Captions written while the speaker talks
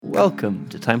Welcome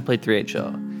to Time Played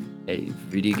 3HR, a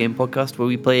video game podcast where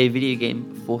we play a video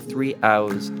game for 3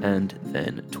 hours and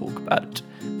then talk about it.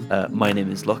 My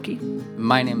name is Lockie.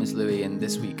 My name is Louis, and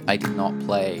this week I did not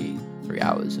play 3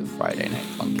 hours of Friday Night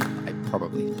Funkin'. I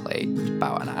probably played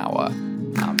about an hour,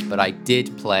 but I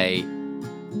did play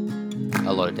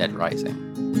a lot of Dead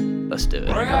Rising. Let's do it.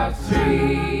 I got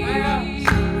three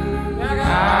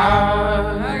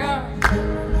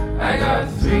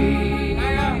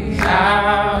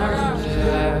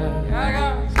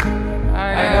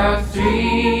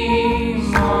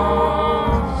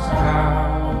more scars.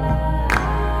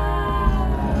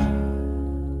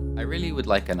 I really would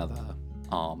like another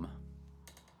arm.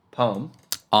 Palm?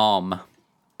 Arm.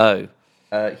 Oh.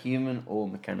 Human or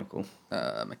mechanical?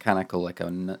 Mechanical, like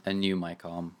a new mic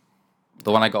arm.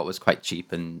 The one I got was quite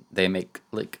cheap, and they make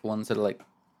like ones that are like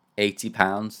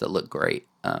 £80 that look great.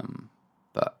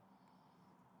 But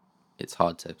it's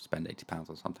hard to spend £80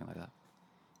 on something like that.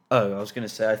 Oh, I was going to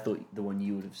say, I thought the one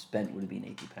you would have spent would have been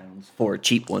 £80 for a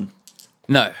cheap one.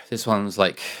 No, this one's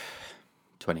like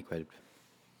 20 quid.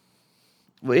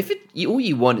 Well, if all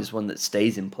you want is one that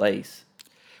stays in place.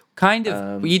 Kind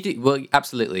of. You do well,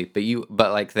 absolutely,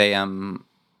 but like they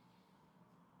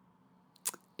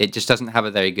it just doesn't have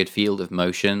a very good field of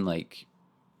motion. Like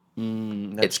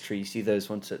That's true. You see those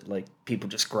ones that like people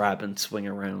just grab and swing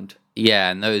around.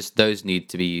 yeah, and those need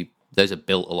to be. Those are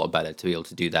built a lot better to be able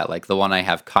to do that. Like the one I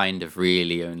have kind of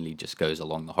really only just goes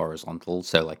along the horizontal,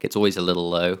 so like it's always a little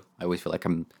low. I always feel like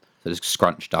I'm sort of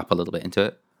scrunched up a little bit into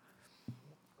it.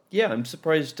 Yeah, I'm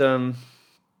surprised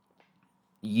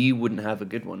you wouldn't have a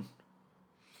good one.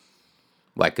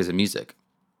 Why? Because of music.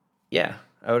 Yeah,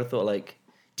 I would have thought like,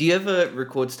 do you ever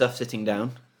record stuff sitting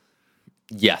down?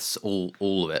 Yes, all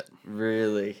of it.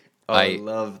 Really? Oh, I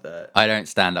love that. I don't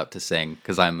stand up to sing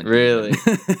because I'm a Really?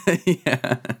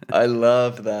 yeah. I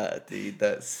love that, dude.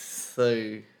 That's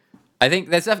so... I think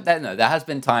there has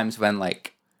been times when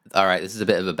like, all right, this is a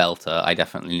bit of a belter. I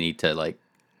definitely need to like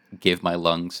give my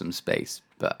lungs some space.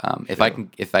 But if I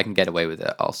can get away with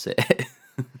it, I'll sit.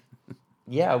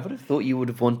 Yeah, I would have thought you would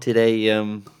have wanted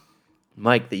a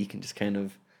mic that you can just kind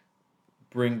of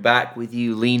bring back with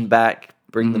you, lean back,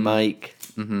 bring the mic.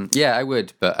 Mm-hmm. Yeah, I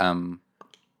would, but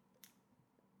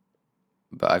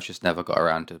I've just never got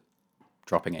around to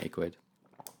dropping £80.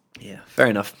 Yeah, fair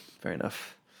enough. Fair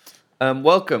enough.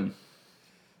 Welcome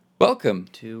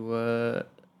to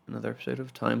another episode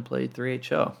of Time Played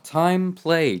 3HR. Time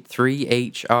Played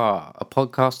 3HR, a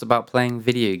podcast about playing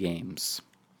video games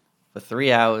For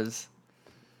 3 hours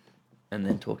and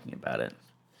then talking about it.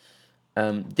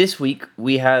 This week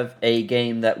we have a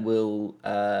game that will,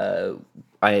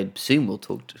 I assume we'll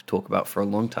talk about for a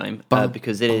long time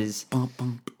because it is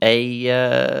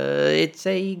it's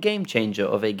a game changer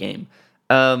of a game.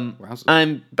 I'm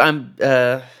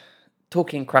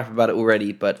talking crap about it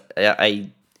already, but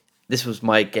this was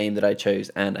my game that I chose,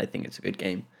 and I think it's a good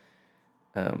game.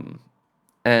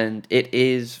 And it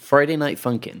is Friday Night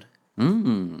Funkin'.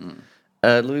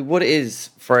 Louis, what is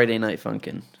Friday Night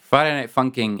Funkin'? Friday Night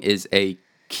Funkin' is a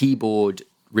keyboard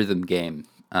rhythm game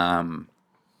in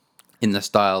the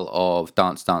style of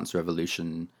Dance Dance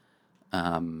Revolution.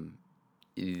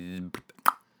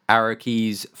 Arrow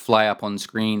keys fly up on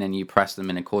screen and you press them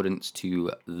in accordance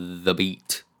to the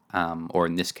beat, or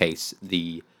in this case,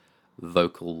 the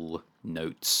vocal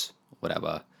notes,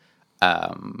 whatever.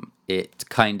 It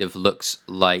kind of looks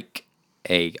like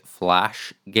a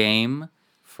Flash game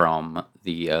from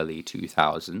the early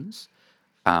 2000s.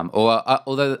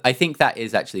 Although I think that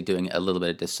is actually doing it a little bit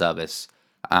of disservice.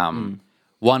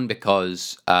 One,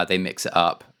 because they mix it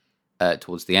up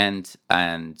towards the end,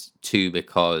 and two,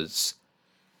 because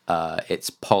it's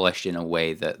polished in a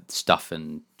way that stuff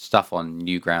on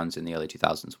Newgrounds in the early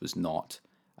 2000s was not.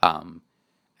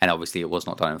 And obviously it was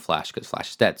not done in Flash because Flash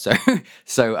is dead. So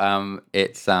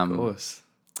it's... Of course.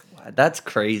 Wow, that's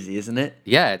crazy, isn't it?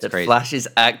 Yeah, it's that crazy. Flash is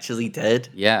actually dead.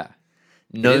 Yeah.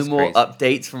 No more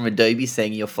updates from Adobe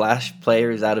saying your Flash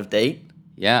player is out of date.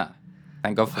 Yeah.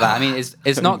 Thank God for that. I mean,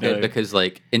 it's not good because,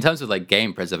 like, in terms of like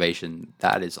game preservation,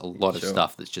 that is a lot of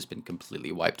stuff that's just been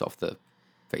completely wiped off the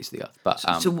face of the earth. But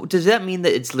so does that mean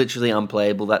that it's literally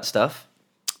unplayable, that stuff?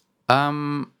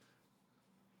 I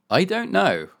don't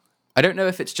know. I don't know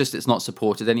if it's not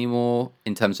supported anymore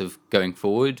in terms of going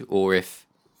forward, or if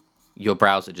your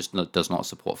browser just does not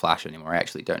support Flash anymore. I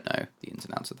actually don't know the ins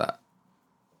and outs of that.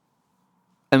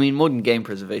 I mean, modern game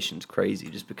preservation is crazy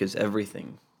just because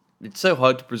it's so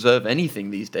hard to preserve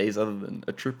anything these days other than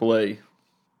a AAA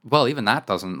Well, even that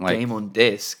doesn't like game on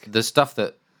disc. The stuff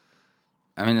that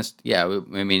we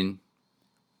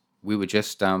were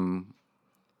just Sony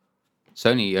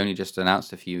only just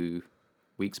announced a few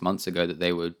weeks, months ago that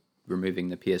they were removing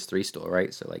the PS3 store,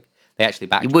 right? So like they actually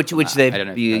backtracked which on which that. I don't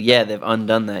know if you know that. they've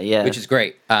undone that. Yeah, Which is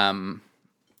great. But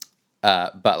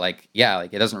like, yeah,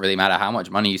 like it doesn't really matter how much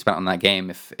money you spent on that game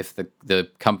if the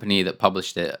company that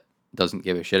published it doesn't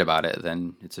give a shit about it,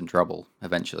 then it's in trouble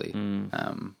eventually.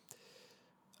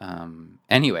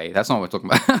 Anyway, that's not what we're talking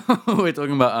about. We're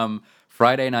talking about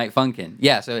Friday Night Funkin'.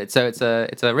 Yeah, so it's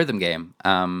a rhythm game.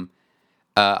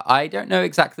 I don't know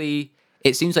exactly.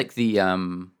 It seems like the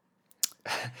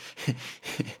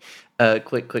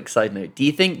quick side note. Do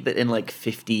you think that in like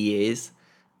 50 years,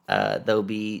 there'll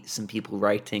be some people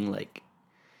writing like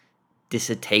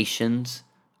dissertations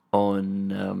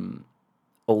on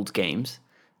old games,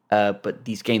 but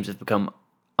these games have become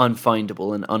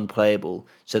unfindable and unplayable,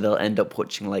 so they'll end up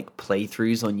watching like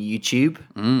playthroughs on YouTube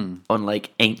on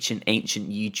like ancient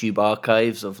YouTube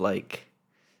archives of like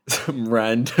some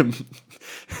random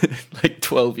like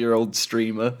 12-year-old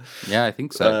streamer yeah, I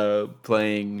think so.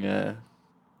 playing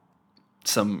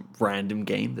some random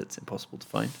game that's impossible to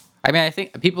find. I mean, I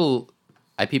think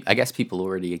I guess people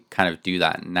already kind of do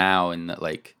that now, in that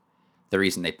like the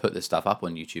reason they put this stuff up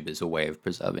on YouTube is a way of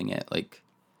preserving it, like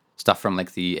stuff from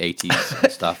like the 80s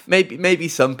and stuff. Maybe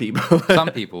some people. Some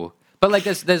people, but like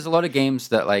there's a lot of games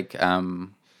that like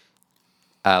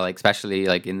especially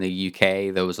like in the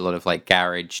UK, there was a lot of like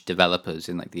garage developers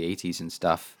in like the 80s and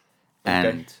stuff,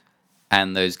 and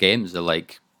those games are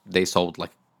like they sold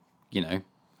like, you know,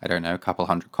 I don't know, a couple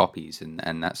hundred copies,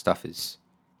 and that stuff is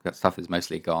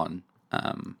mostly gone.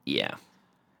 Yeah.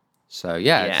 So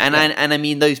yeah, and I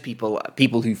mean those people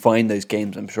who find those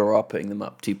games, I'm sure, are putting them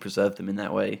up to preserve them in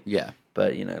that way. yeah.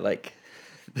 But you know, like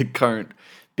the current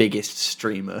biggest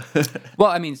streamer, Well,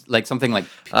 I mean, like something like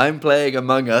I'm playing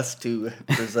Among Us to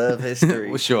preserve history.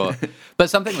 well, sure, but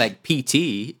something like PT,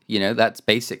 you know, that's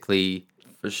basically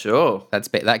For sure.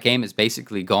 that game is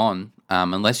basically gone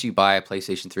unless you buy a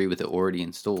PlayStation 3 with it already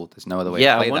installed. There's no other way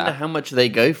Yeah, to play I wonder that. how much they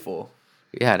go for.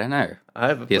 Yeah, I don't know. I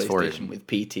have a PS4 PlayStation even. with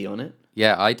PT on it.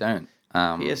 Yeah, I don't.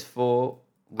 PS4.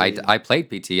 I played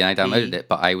PT and I downloaded it,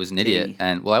 but I was an idiot.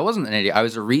 And well, I wasn't an idiot. I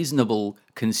was a reasonable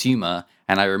consumer,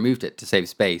 and I removed it to save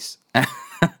space.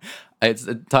 It's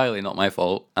entirely not my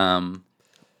fault.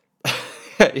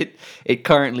 It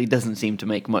currently doesn't seem to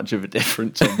make much of a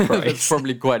difference in There's price.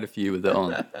 probably quite a few with it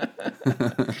on.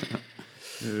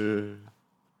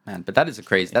 Man, but that's a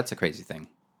crazy thing.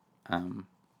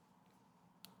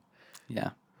 Yeah.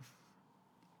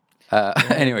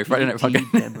 Anyway, Friday Night Funkin'.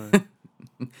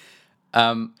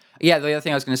 Demo. Yeah, the other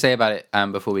thing I was going to say about it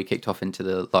before we kicked off into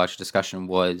the larger discussion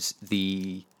was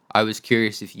I was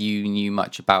curious if you knew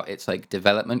much about its like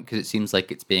development, because it seems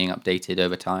like it's being updated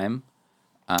over time.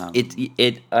 I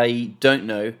don't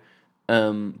know,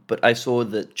 but I saw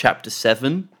that Chapter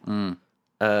 7,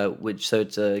 so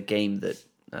it's a game that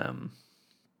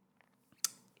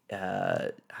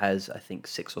has, I think,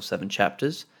 6 or 7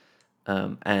 chapters,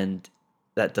 and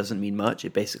that doesn't mean much.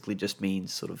 It basically just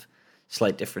means sort of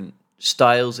slight different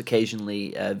styles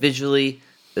occasionally visually,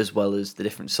 as well as the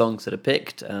different songs that are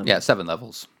picked. 7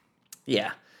 levels.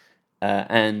 Yeah.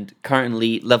 And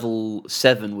currently, level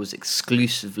 7 was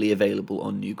exclusively available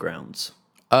on Newgrounds.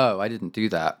 Oh, I didn't do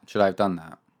that. Should I have done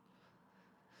that?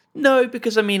 No,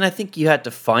 because, I mean, I think you had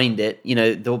to find it. You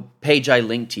know, the page I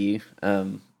linked to you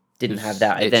didn't have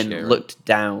that. I then Itch.io, right? looked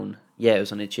down. Yeah, it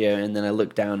was on Itch.io, and then I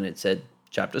looked down and it said,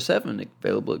 Chapter 7,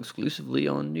 available exclusively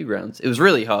on Newgrounds. It was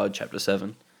really hard, Chapter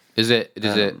 7. Is it?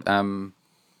 Well,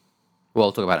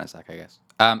 we'll talk about it in a sec, I guess.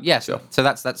 Yeah. Sure. So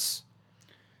that's.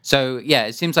 So yeah,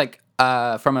 it seems like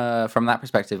from that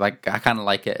perspective, I kind of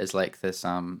like it as like this.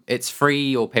 It's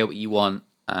free or pay what you want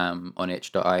on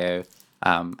itch.io,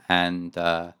 and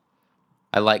I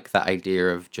like that idea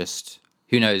of just,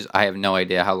 who knows. I have no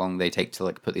idea how long they take to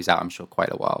like put these out. I'm sure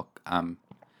quite a while.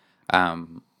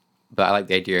 But I like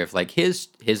the idea of like here's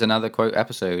another quote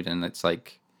episode, and it's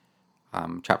like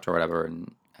chapter or whatever,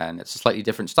 and it's a slightly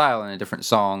different style and a different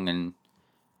song, and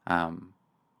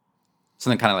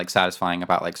something kind of like satisfying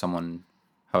about like someone,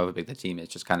 however big the team is,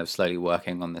 just kind of slowly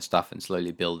working on this stuff and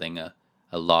slowly building a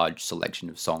large selection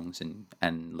of songs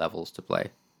and levels to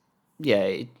play.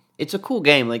 Yeah, it's a cool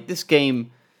game. Like, this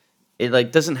game, it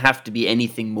like doesn't have to be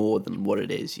anything more than what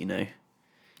it is, you know?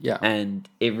 Yeah. And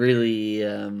it really,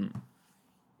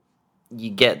 you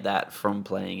get that from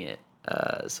playing it.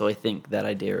 So I think that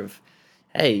idea of,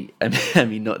 hey, I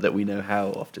mean, not that we know how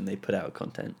often they put out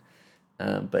content,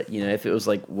 but, you know, if it was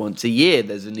like once a year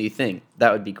there's a new thing,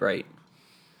 that would be great.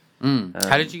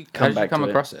 How did you come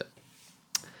across it?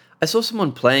 I saw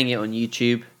someone playing it on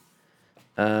YouTube,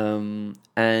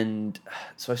 and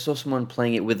so I saw someone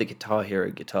playing it with a Guitar Hero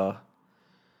guitar.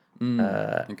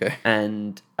 Okay.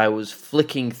 and I was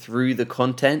flicking through the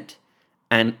content,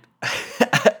 and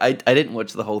I didn't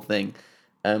watch the whole thing,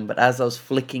 but as I was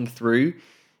flicking through,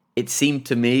 it seemed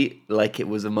to me like it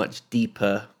was a much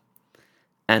deeper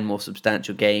and more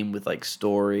substantial game with like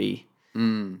story.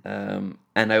 And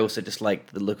I also just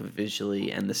liked the look of it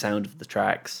visually and the sound of the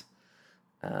tracks.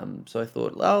 So I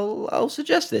thought I'll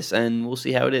suggest this and we'll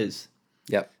see how it is.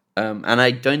 Yep. And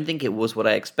I don't think it was what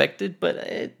I expected, but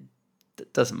it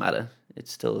doesn't matter.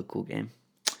 It's still a cool game.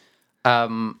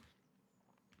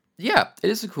 Yeah, it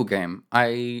is a cool game.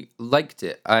 I liked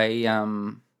it.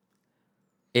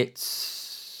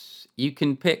 It's you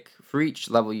can pick for each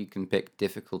level. You can pick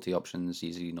difficulty options: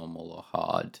 easy, normal, or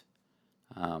hard.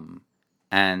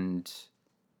 And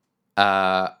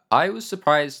I was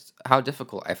surprised how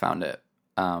difficult I found it.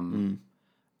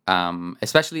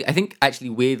 Especially, I think actually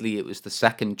weirdly, it was the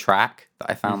second track that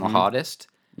I found the hardest.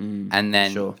 And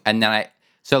then Sure.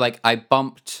 I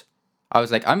bumped. I was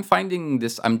like, I'm finding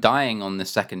this. I'm dying on the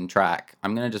second track.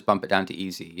 I'm gonna just bump it down to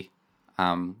easy,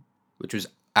 which was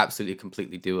absolutely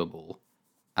completely doable.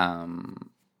 And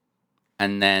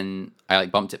then I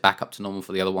like bumped it back up to normal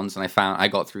for the other ones, and I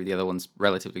got through the other ones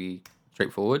relatively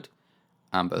straightforward.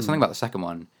 But there's something about the second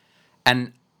one,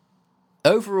 and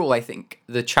overall, I think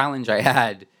the challenge I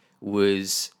had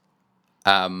was,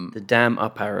 The damn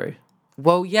up arrow.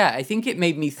 well, yeah, I think it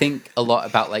made me think a lot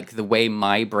about like the way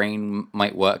my brain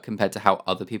might work compared to how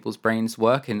other people's brains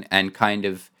work, and kind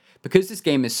of because this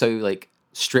game is so like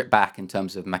stripped back in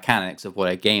terms of mechanics of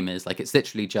what a game is. Like it's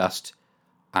literally just,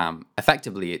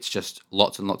 effectively, it's just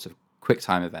lots and lots of quick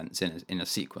time events in a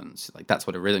sequence. Like that's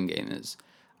what a rhythm game is.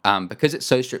 Because it's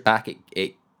so stripped back,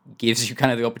 it gives you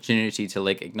kind of the opportunity to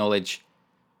like acknowledge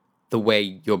the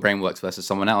way your brain works versus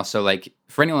someone else. So like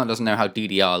for anyone that doesn't know how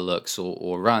DDR looks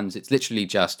or runs, it's literally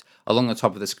just along the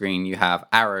top of the screen you have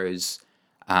arrows,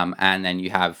 and then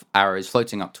you have arrows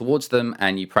floating up towards them,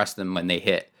 and you press them when they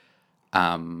hit.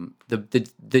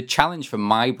 The challenge for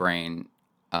my brain,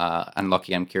 and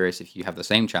Lockie, I'm curious if you have the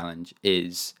same challenge,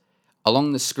 is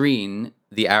along the screen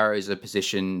the arrows are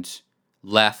positioned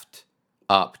left,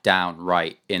 up, down,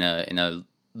 right in a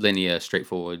linear,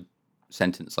 straightforward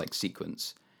sentence like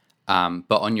sequence.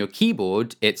 But on your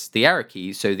keyboard, it's the arrow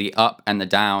keys, so the up and the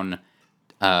down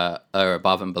are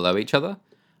above and below each other.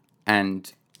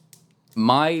 And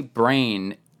my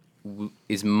brain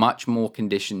is much more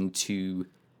conditioned to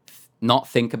not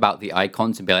think about the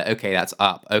icons and be like, okay, that's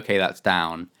up, okay, that's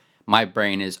down. My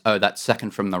brain is, oh, that's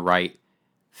second from the right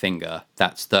finger,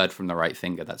 that's third from the right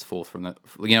finger, that's fourth from the,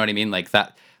 you know what I mean? Like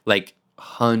that, like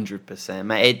 100%,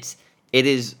 man. It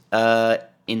is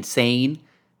insane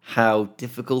how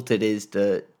difficult it is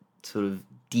to sort of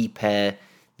de-pair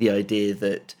the idea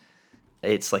that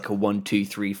it's like a 1, 2,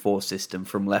 3, 4 system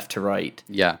from left to right.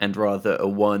 Yeah. And rather a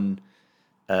one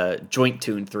joint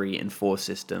 2 and 3 and 4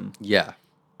 system. yeah.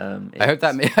 I hope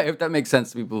that makes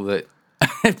sense to people that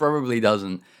it probably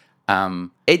doesn't.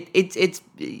 It's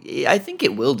I think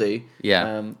it will do.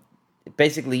 Yeah.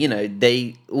 Basically,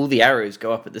 all the arrows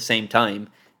go up at the same time,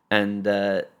 and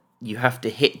you have to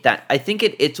hit that. I think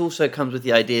it also comes with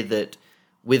the idea that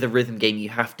with a rhythm game, you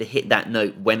have to hit that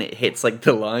note when it hits like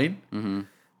the line.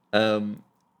 Mm-hmm.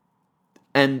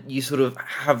 And you sort of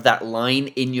have that line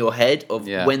in your head of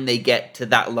when they get to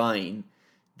that line,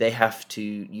 you have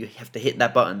to hit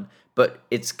that button. But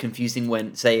it's confusing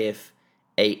when, say, if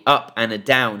a up and a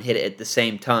down hit it at the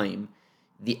same time,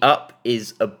 the up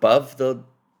is above the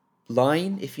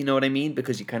line, if you know what I mean,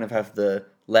 because you kind of have the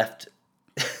left,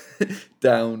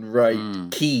 down,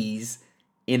 right keys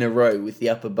in a row with the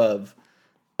up above.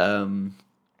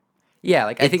 Yeah,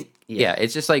 like I think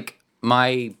it's just like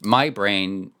my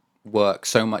brain works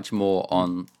so much more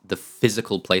on the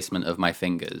physical placement of my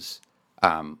fingers.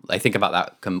 I think about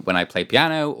that when I play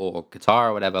piano or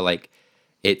guitar or whatever. Like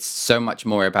it's so much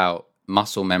more about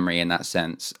muscle memory in that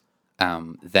sense,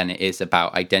 than it is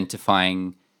about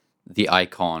identifying the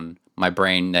icon. My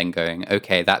brain then going,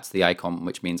 okay, that's the icon,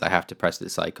 which means I have to press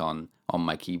this icon on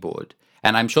my keyboard.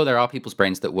 And I'm sure there are people's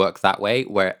brains that work that way,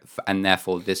 and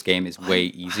therefore this game is way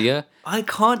easier. I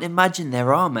can't imagine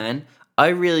there are, man. I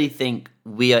really think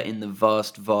we are in the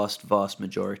vast, vast, vast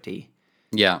majority.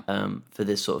 Yeah. For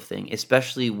this sort of thing,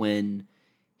 especially when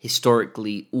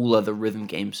historically all other rhythm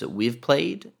games that we've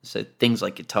played, so things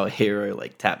like Guitar Hero,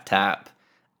 like Tap Tap,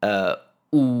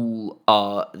 all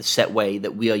are the set way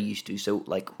that we are used to. So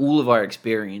like all of our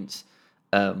experience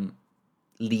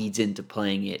leads into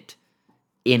playing it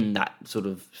in that sort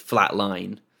of flat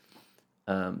line.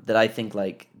 That I think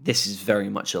like this is very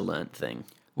much a learned thing.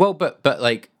 Well, but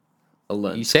like a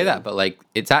learned You say skill. that, but like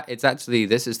it's actually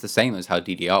this is the same as how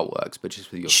DDR works, but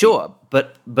just with your feet. Sure,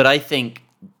 but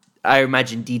I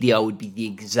imagine DDR would be the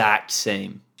exact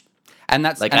same. And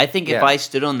that's Like and- I think if yeah. I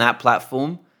stood on that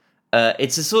platform,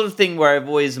 it's the sort of thing where I've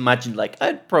always imagined like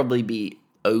I'd probably be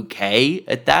okay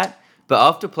at that. But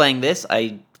after playing this,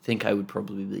 I think I would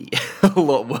probably be a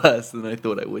lot worse than I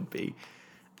thought I would be.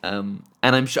 And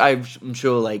I'm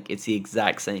sure like it's the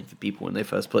exact same for people when they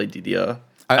first played DDR.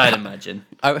 I'd imagine.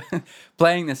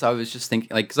 Playing this, I was just thinking,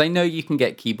 like, because I know you can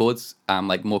get keyboards,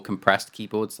 like more compressed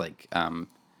keyboards, like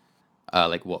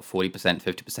what 40%,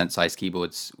 50% size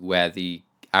keyboards, where the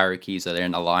arrow keys are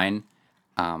in a line.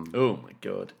 Oh my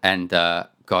god. And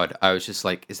God, I was just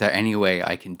like, is there any way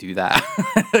I can do that?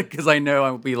 Because I know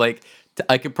I would be like,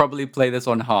 I could probably play this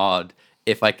on hard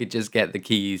if I could just get the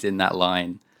keys in that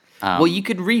line. Well, you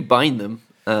could rebind them.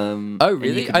 Oh, and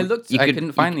really? you could- I looked. I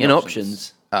couldn't find the in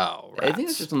options. Oh, I think it's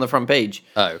rats. just on the front page.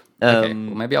 Oh, okay. Well,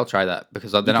 maybe I'll try that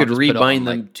because then You I'll could just put it on, rebind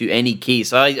them like- to any key.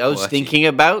 So I was I see. thinking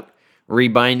about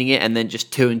rebinding it and then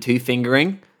just 2 and 2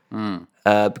 fingering. Because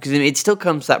I mean, it still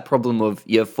comes to that problem of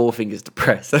you have 4 fingers to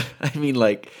press. I mean,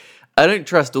 like, I don't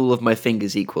trust all of my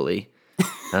fingers equally.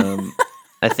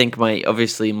 I think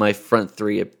obviously my front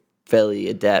 3 are fairly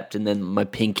adept, and then my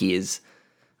pinky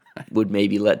would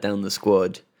maybe let down the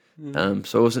squad.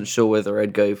 So I wasn't sure whether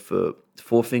I'd go for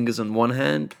 4 fingers on one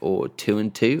hand or 2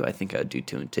 and 2. I think I'd do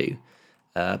 2 and 2.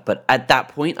 But at that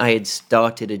point, I had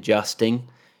started adjusting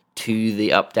to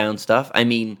the up-down stuff. I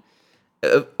mean,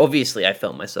 obviously, I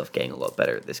felt myself getting a lot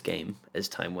better at this game as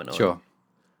time went on. Sure.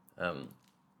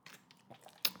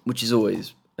 Which is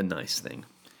always a nice thing.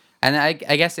 And I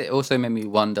guess it also made me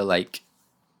wonder, like,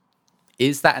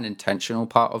 is that an intentional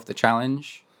part of the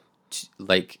challenge?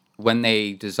 Like, when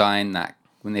they design that,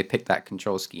 when they pick that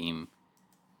control scheme,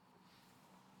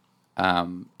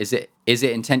 is it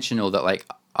intentional that, like,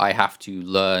 I have to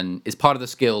learn, is part of the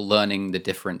skill learning the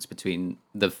difference between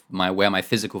where my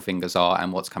physical fingers are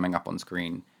and what's coming up on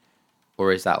screen?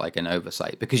 Or is that like an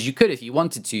oversight? Because you could, if you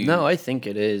wanted to. No, I think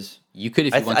it is. You could,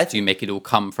 if you wanted to, think- make it all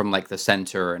come from like the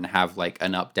center and have like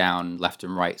an up, down, left,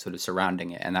 and right sort of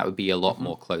surrounding it, and that would be a lot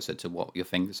more closer to what your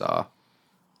fingers are.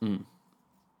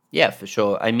 Yeah, for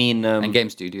sure. I mean, And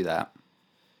games do that.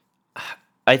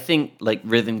 I think like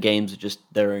rhythm games are just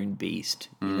their own beast.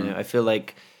 You know, I feel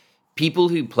like people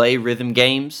who play rhythm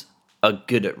games are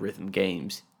good at rhythm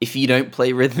games. If you don't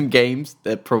play rhythm games,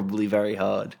 they're probably very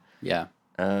hard. Yeah,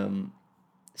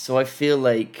 So I feel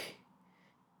like,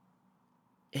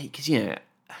 because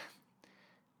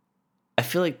I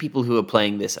feel like people who are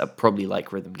playing this are probably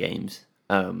like rhythm games,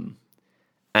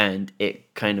 and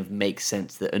it kind of makes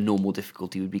sense that a normal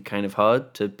difficulty would be kind of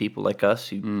hard to people like us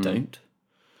who don't.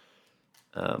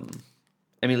 I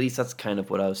mean, at least that's kind of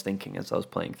what I was thinking as I was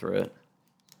playing through it.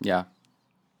 yeah,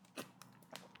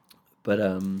 But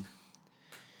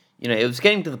it was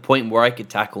getting to the point where I could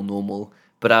tackle normal,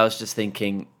 but I was just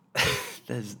thinking,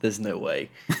 there's no way.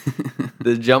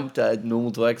 The jump to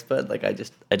normal to expert, like I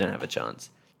don't have a chance.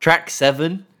 Track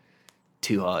 7,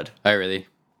 too hard. oh really?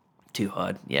 Too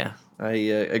hard. Yeah,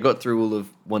 I got through all of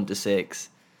 1 to 6,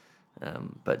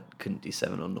 but couldn't do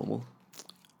 7 on normal.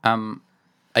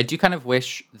 I do kind of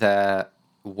wish there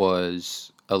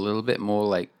was a little bit more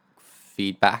like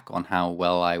feedback on how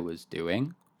well I was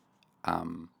doing.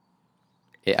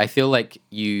 I feel like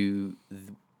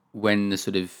when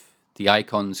the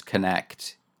icons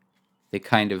connect, they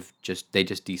just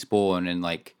despawn, and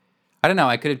like, I don't know,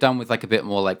 I could have done with like a bit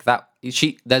more like that.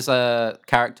 There's a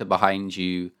character behind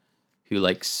you who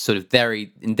like sort of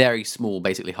in very small,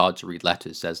 basically hard to read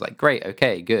letters says like, great,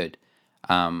 okay, good.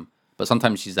 But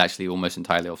sometimes she's actually almost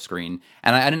entirely off screen.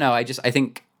 And I don't know, I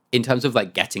think in terms of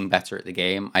like getting better at the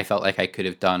game, I felt like I could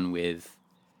have done with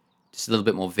just a little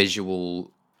bit more visual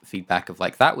feedback of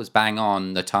like, that was bang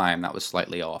on the time, that was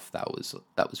slightly off, that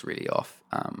was really off.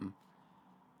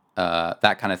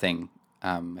 That kind of thing,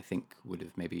 I think would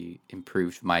have maybe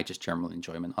improved my just general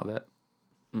enjoyment of it.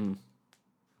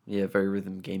 Yeah, very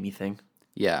rhythm gamey thing.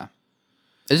 Yeah.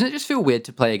 Doesn't it just feel weird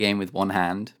to play a game with one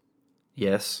hand?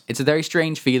 Yes. It's a very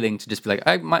strange feeling to just be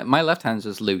like, my left hand's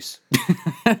just loose.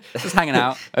 Just hanging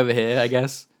out over here, I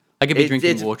guess. I could be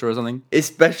drinking water or something.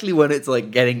 Especially when it's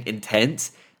like getting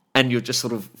intense and you're just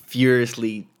sort of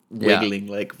furiously wiggling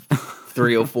like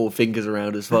 3 or 4 fingers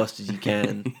around as fast as you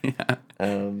can.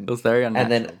 It was very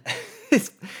unnatural. And then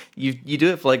you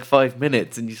do it for like 5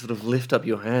 minutes and you sort of lift up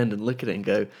your hand and look at it and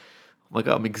go, oh my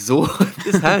God, I'm exhausted.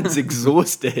 This hand's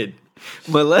exhausted.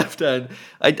 My left hand,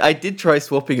 I did try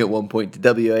swapping at one point to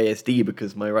WASD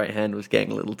because my right hand was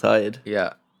getting a little tired.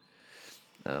 Yeah.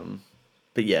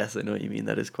 But yes, I know what you mean.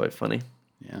 That is quite funny.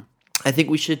 Yeah. I think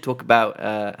we should talk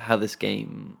about how this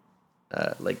game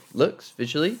like looks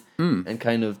visually and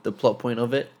kind of the plot point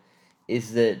of it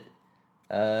is that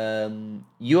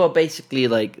you are basically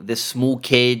like this small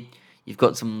kid. You've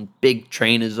got some big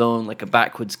trainers on, like a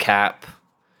backwards cap,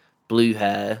 blue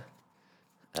hair.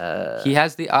 He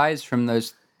has the eyes from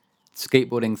those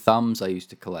skateboarding thumbs I used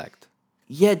to collect.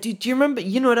 Yeah, dude, do you remember?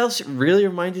 You know what else it really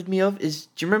reminded me of is,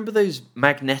 do you remember those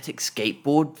magnetic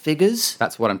skateboard figures?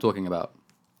 That's what I'm talking about.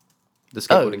 The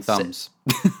Oh, skateboarding so- thumbs.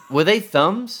 Were they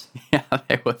thumbs? Yeah,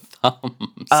 they were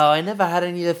thumbs. Oh, I never had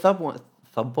any of the thumb ones.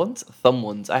 Thumb ones? Thumb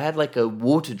ones. I had like a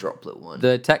water droplet one.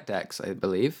 The Tech Decks, I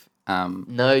believe.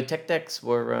 No, Tech Decks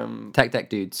were Tech Deck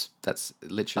dudes. That's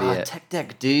literally it. Tech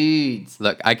Deck dudes.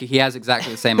 Look, he has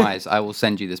exactly the same eyes. I will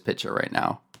send you this picture right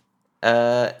now.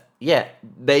 Yeah,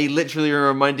 they literally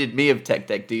reminded me of Tech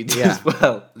Deck dudes Yeah. as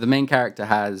well. The main character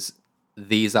has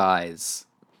these eyes.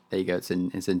 There you go. It's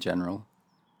in general.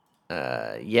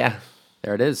 Yeah,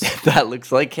 There it is. that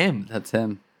looks like him. That's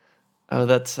him. Oh,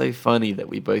 that's so funny that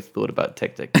we both thought about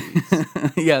Tech Deck dudes.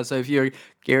 Yeah. So if you're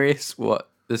curious what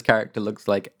this character looks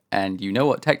like, and you know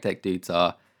what Tech Deck dudes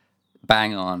are,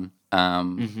 bang on.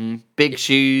 Big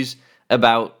shoes,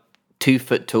 about 2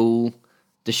 foot tall.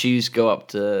 The shoes go up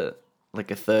to like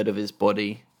a third of his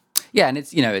body. Yeah, and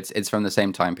it's from the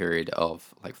same time period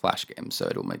of like Flash games, so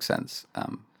it all makes sense.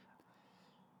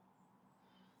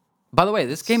 By the way,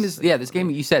 this game is this game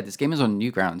you said this game is on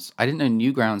Newgrounds. I didn't know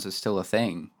Newgrounds is still a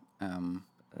thing.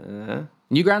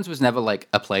 Newgrounds was never like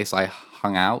a place I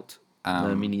hung out,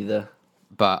 No, me neither.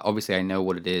 but obviously I know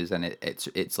what it is and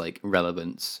it's like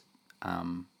relevance.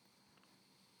 So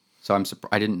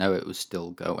I didn't know it was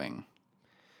still going.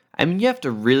 I mean, you have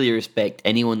to really respect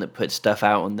anyone that puts stuff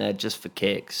out on there just for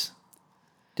kicks.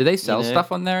 Do they sell know?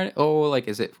 stuff on there, or like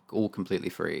is it all completely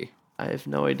free? I have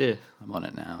no idea. I'm on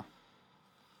it now.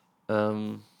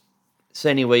 So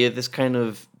anyway, you're this kind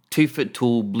of 2 foot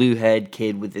tall, blue haired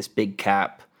kid with this big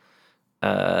cap,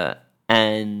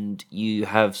 and you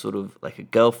have sort of like a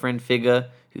girlfriend figure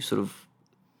who sort of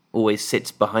always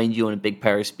sits behind you on a big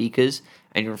pair of speakers,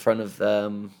 and you're in front of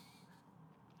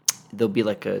there'll be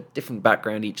like a different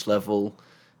background each level,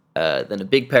 then a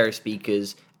big pair of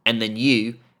speakers, and then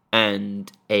you and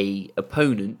a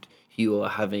opponent who you are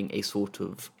having a sort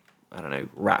of, I don't know,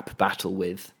 rap battle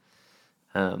with.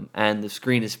 And the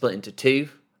screen is split into two,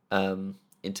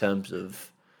 in terms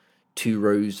of 2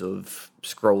 rows of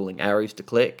scrolling arrows to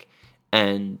click,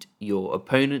 and your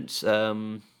opponent's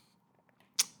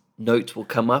notes will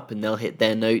come up and they'll hit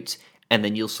their notes, and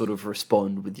then you'll sort of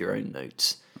respond with your own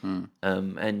notes.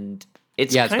 And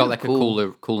it's It's kind got of like cool.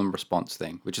 a call and response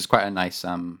thing, which is quite a nice.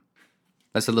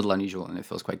 That's a little unusual, and it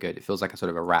feels quite good. It feels like a sort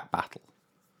of a rap battle.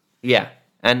 Yeah,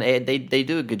 and they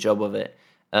do a good job of it.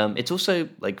 It's also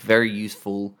like very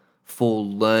useful for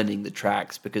learning the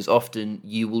tracks because often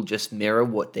you will just mirror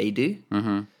what they do.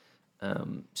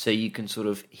 So you can sort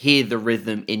of hear the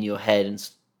rhythm in your head, and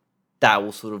that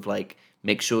will sort of like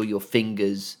make sure your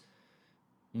fingers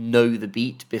know the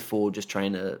beat before just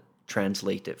trying to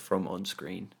translate it from on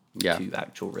screen Yeah. to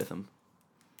actual rhythm.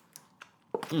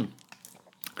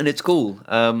 And it's cool.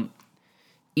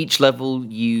 Each level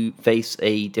you face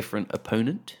a different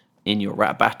opponent in your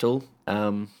rap battle.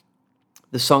 The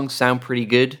songs sound pretty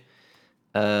good.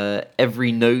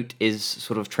 Every note is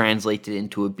sort of translated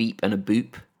into a beep and a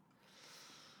boop.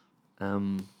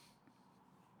 And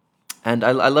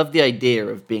I love the idea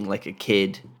of being like a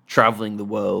kid traveling the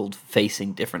world,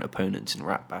 facing different opponents in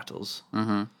rap battles.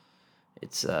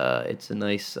 It's a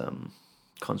nice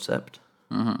concept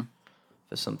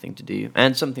for something to do,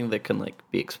 and something that can like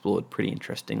be explored pretty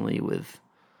interestingly with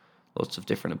lots of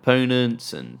different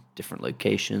opponents and different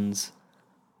locations.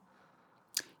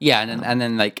 Yeah, and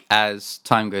then like as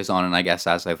time goes on, and I guess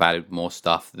as they've added more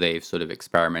stuff, they've sort of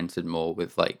experimented more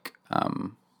with like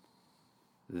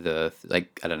the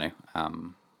like I don't know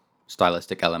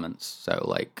stylistic elements. So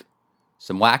like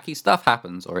some wacky stuff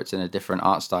happens, or it's in a different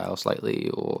art style slightly,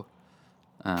 or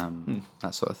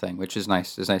that sort of thing, which is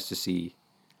nice. It's nice to see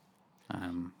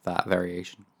that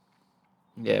variation.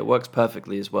 Yeah, it works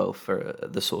perfectly as well for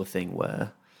the sort of thing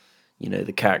where, you know,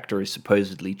 the character is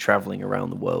supposedly traveling around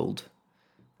the world,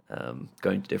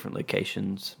 going to different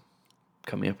locations,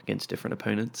 coming up against different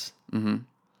opponents.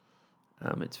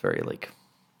 It's very like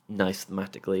nice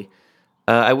thematically.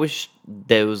 I wish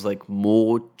there was like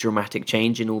more dramatic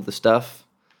change in all the stuff,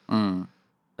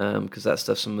 because that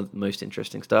stuff's some of the most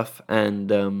interesting stuff.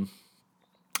 And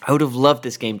I would have loved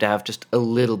this game to have just a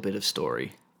little bit of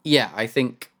story. Yeah, I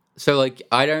think so. Like,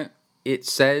 I don't. It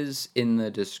says in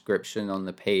the description on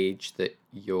the page that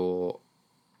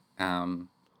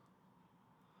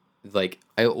like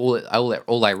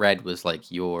all I read was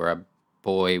like you're a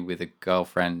boy with a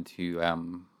girlfriend who's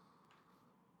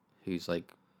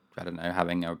like, I don't know,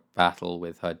 having a battle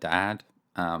with her dad.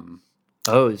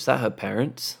 Oh, is that her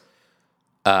parents?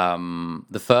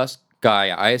 The first guy,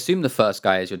 I assume the first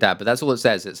guy is your dad, but that's all it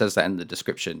says. It says that in the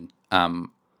description. And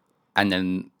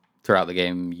then throughout the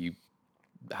game, you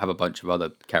have a bunch of other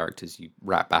characters you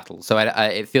rap battle. So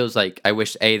it feels like I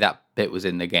wish A, that bit was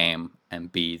in the game,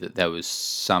 and B, that there was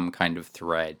some kind of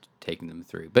thread taking them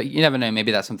through. But you never know.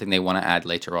 Maybe that's something they want to add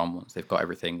later on once they've got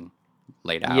everything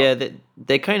laid out. Yeah,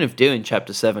 they kind of do in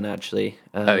Chapter 7, actually.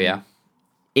 Oh, yeah?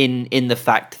 In the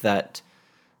fact that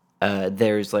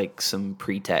there is like some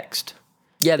pretext.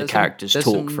 Yeah, The characters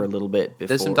talk for a little bit before.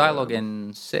 There's some dialogue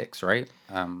in 6, right?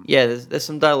 Yeah, there's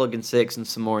some dialogue in 6 and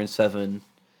some more in 7.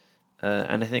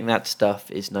 And I think that stuff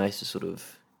is nice to sort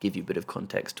of give you a bit of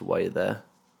context to why you're there,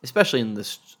 especially in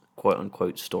this quote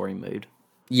unquote story mode.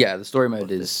 Yeah, the story mode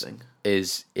this thing.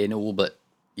 is in all but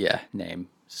name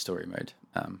story mode.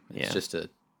 It's Yeah. just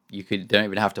don't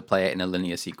even have to play it in a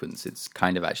linear sequence. It's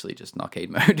kind of actually just an arcade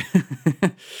mode.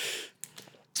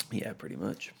 Yeah, pretty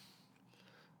much.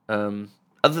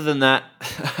 Other than that,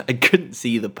 I couldn't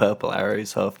see the purple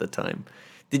arrows half the time.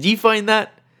 Did you find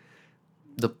that?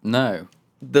 No.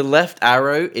 The left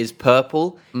arrow is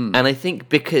purple, and I think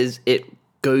because it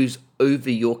goes over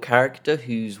your character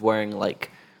who's wearing like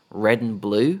red and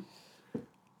blue,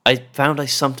 I found I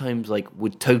sometimes like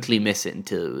would totally miss it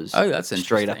until it was That's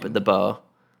straight up interesting. at the bar.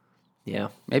 Yeah,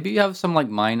 Maybe you have some like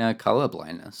minor color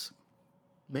blindness.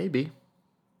 maybe.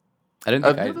 I don't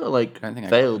I've think never like I don't think I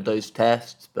failed those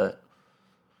tests, but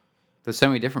there's so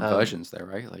many different versions there,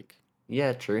 right? Like,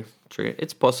 yeah, true.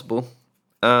 It's possible.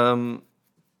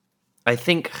 I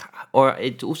think, or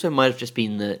it also might have just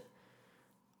been that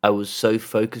I was so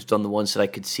focused on the ones that I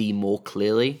could see more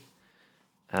clearly.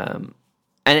 And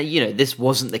this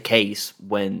wasn't the case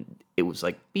when it was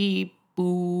like beep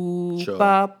boo Sure.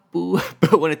 ba boo,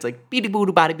 but when it's like beep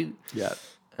boo ba boo, yeah.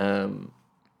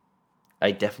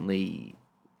 I definitely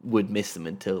would miss them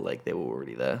until like they were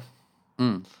already there.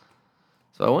 So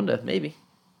I wonder, maybe.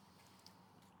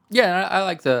 Yeah, I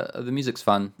like the music's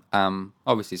fun.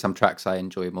 Obviously some tracks I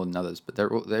enjoy more than others, but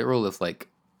they're all like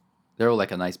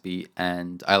a nice beat,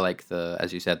 and I like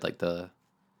as you said, like the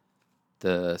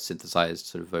synthesized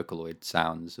sort of Vocaloid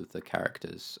sounds of the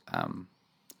characters.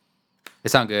 They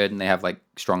sound good, and they have like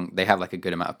a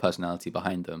good amount of personality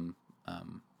behind them.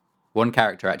 One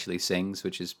character actually sings,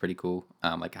 which is pretty cool.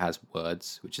 Like it has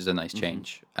words, which is a nice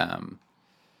change.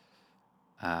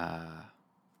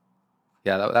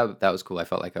 Yeah, that was cool. I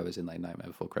felt like I was in like Nightmare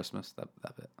Before Christmas. That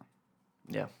bit.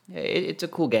 Yeah, it's a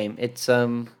cool game. It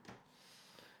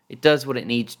does what it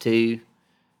needs to.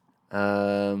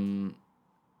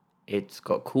 It's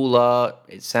got cool art.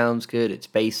 It sounds good. It's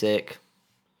basic.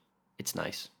 It's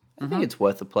nice. I think it's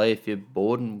worth a play if you're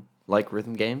bored and like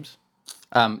rhythm games.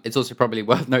 It's also probably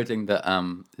worth noting that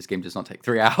this game does not take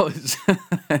 3 hours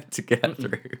to get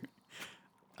through.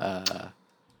 So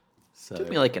Took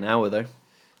me like an hour though.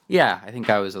 yeah, I think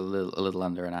I was a little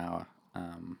under an hour.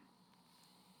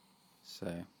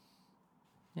 So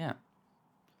yeah.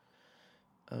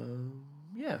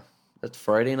 Yeah, that's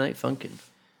Friday Night Funkin'.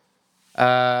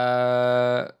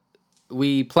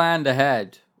 We planned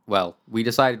ahead. Well, we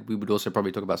decided we would also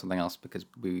probably talk about something else because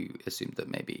we assumed that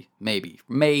maybe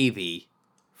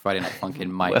Friday Night Funkin'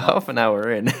 might We're not. half an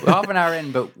hour in. We're half an hour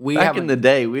in, but we Back haven't. in the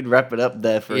day, we'd wrap it up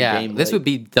there for a game. This like would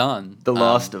be done. The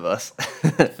Last of Us.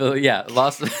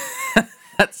 Last.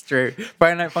 That's true.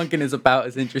 Friday Night Funkin' is about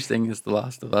as interesting as The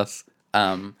Last of Us,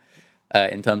 in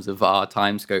terms of our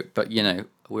time scope. But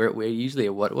we're usually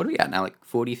at what are we at now? Like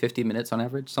 40, 50 minutes on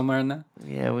average, somewhere in there.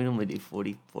 Yeah, we normally do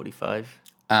 40, 45.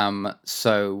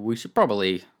 So we should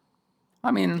probably. I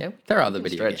mean, Yeah, there are we other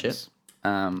can video stretch it.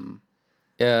 games.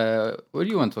 What do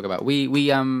you want to talk about? We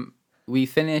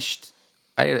finished.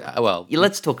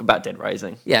 Let's talk about Dead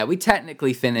Rising. Yeah, we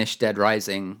technically finished Dead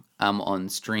Rising on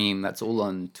stream. That's all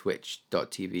on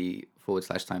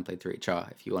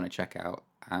twitch.tv/timeplayed3hr if you want to check out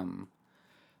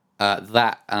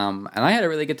that. And I had a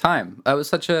really good time. That was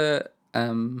such a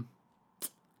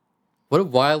what a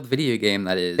wild video game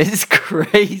that is. It's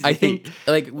crazy. I think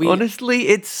honestly,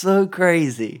 it's so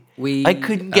crazy. I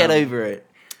couldn't get over it.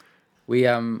 We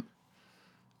had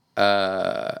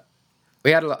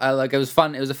it was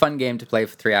fun. It was a fun game to play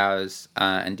for 3 hours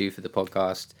and do for the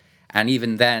podcast. And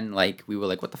even then, like we were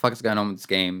like, "What the fuck is going on with this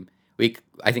game?"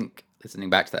 I think listening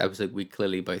back to that episode, we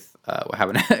clearly both were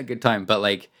having a good time. But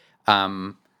like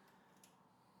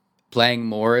playing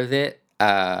more of it,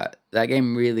 that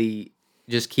game really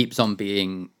just keeps on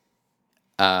being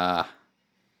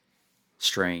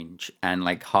strange and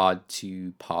like hard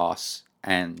to pass.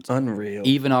 And Unreal.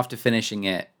 even after finishing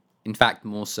it, in fact,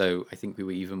 more so, I think we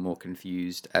were even more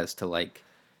confused as to like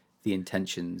the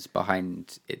intentions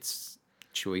behind its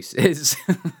choices.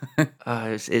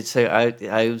 I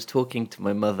was talking to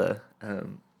my mother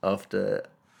after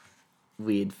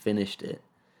we had finished it,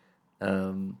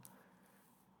 and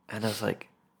I was like,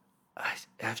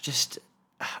 I've just.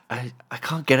 I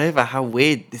can't get over how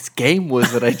weird this game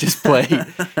was that I just played.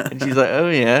 And she's like, oh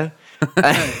yeah.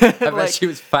 I bet she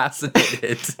was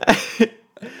fascinated.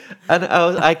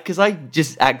 And because I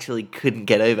just actually couldn't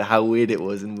get over how weird it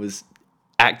was and was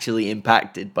actually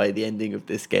impacted by the ending of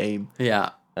this game. Yeah.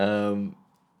 And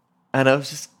I was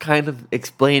just kind of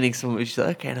explaining some of it. She's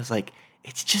like, okay. And I was like,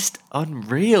 it's just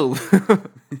unreal.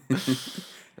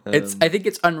 I think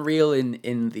it's unreal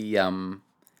in the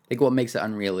like what makes it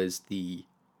unreal is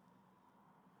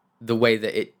the way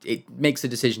that it makes a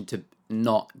decision to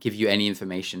not give you any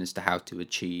information as to how to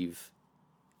achieve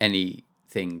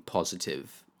anything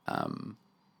positive,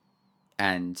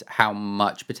 and how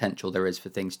much potential there is for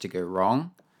things to go wrong.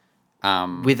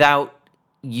 Without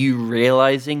you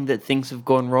realizing that things have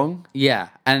gone wrong. Yeah,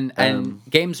 and I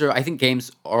think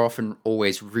games are often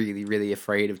always really, really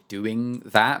afraid of doing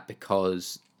that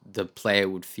because the player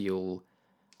would feel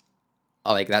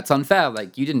like that's unfair.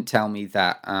 Like, you didn't tell me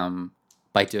that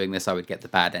by doing this I would get the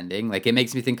bad ending. Like, it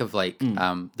makes me think of like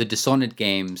the Dishonored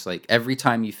games. Like, every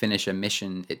time you finish a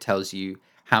mission, it tells you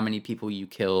how many people you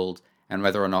killed and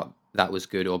whether or not that was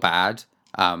good or bad.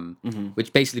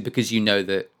 Which basically, because you know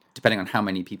that depending on how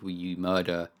many people you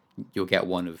murder, you'll get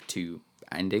one of two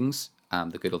endings,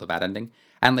 the good or the bad ending.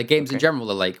 And like games in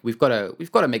general are like, we've got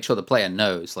to make sure the player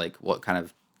knows like what kind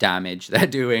of damage they're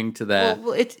doing to their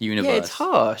universe. Yeah, it's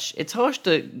harsh. It's harsh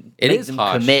to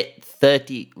harsh. Commit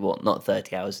 30, well, not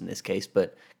 30 hours in this case,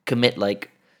 but commit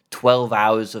like 12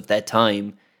 hours of their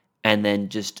time and then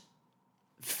just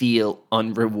feel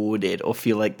unrewarded or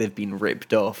feel like they've been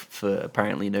ripped off for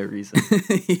apparently no reason.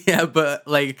 Yeah, but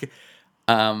like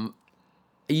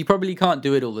you probably can't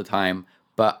do it all the time,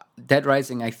 but Dead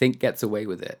Rising I think gets away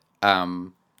with it.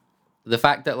 The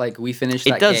fact that like we finished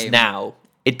that game...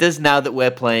 It does now that we're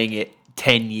playing it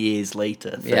 10 years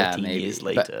later, 13 years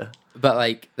later. But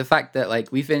like the fact that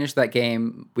like we finished that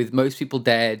game with most people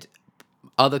dead,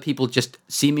 other people just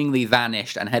seemingly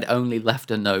vanished and had only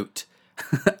left a note.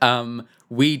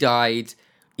 We died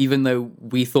even though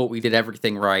we thought we did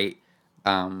everything right.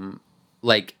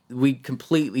 Like we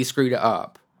completely screwed it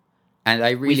up. And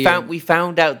I really we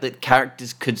found out that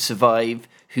characters could survive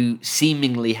who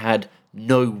seemingly had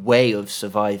no way of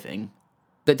surviving.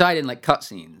 That died in like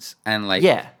cutscenes and like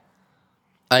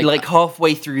like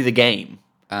halfway through the game,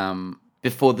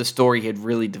 before the story had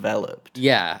really developed.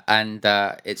 Yeah, and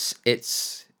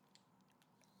it's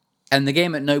and the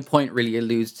game at no point really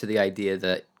alludes to the idea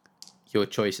that your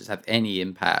choices have any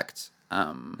impact.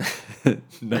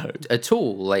 No, at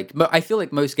all. Like, I feel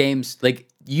like most games, like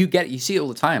you see it all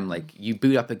the time. Like you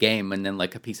boot up a game and then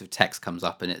like a piece of text comes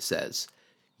up and it says,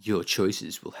 your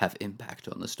choices will have impact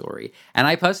on the story. And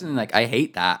I personally, like, I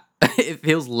hate that. It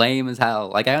feels lame as hell.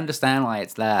 Like, I understand why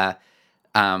it's there.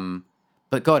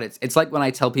 But God, it's like when I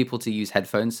tell people to use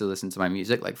headphones to listen to my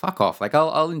music, like, fuck off. Like,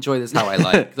 I'll enjoy this how I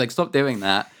like. Like, stop doing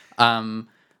that.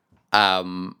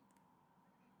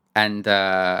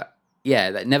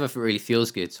 Yeah, that never really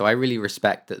feels good. So I really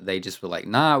respect that they just were like,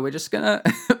 nah, we're just gonna...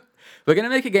 we're gonna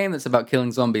make a game that's about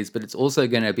killing zombies, but it's also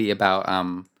gonna be about,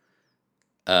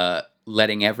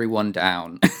 letting everyone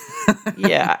down.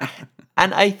 Yeah,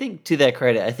 and I think to their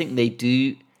credit, I think they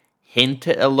do hint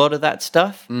at a lot of that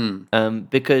stuff,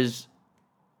 because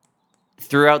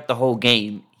throughout the whole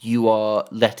game, you are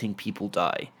letting people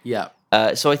die. Yeah.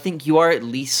 So I think you are at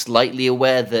least slightly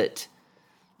aware that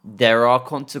there are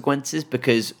consequences,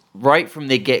 because right from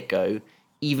the get-go,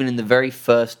 even in the very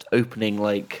first opening,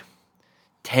 like,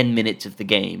 10 minutes of the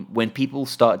game, when people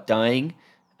start dying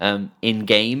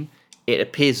in-game, it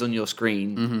appears on your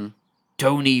screen,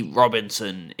 Tony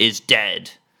Robinson is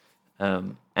dead.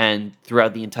 And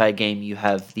throughout the entire game, you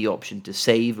have the option to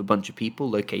save a bunch of people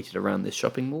located around this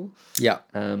shopping mall. Yeah.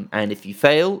 And if you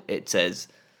fail, it says,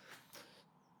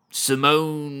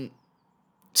 Simone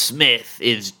Smith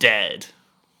is dead.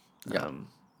 Yeah.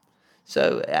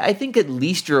 So I think at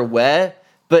least you're aware.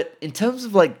 But in terms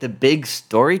of like the big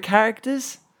story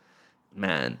characters,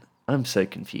 man, I'm so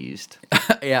confused.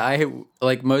 Yeah, I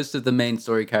like most of the main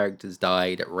story characters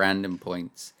died at random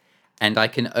points, and I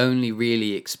can only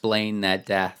really explain their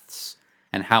deaths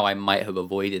and how I might have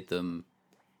avoided them.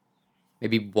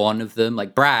 Maybe one of them,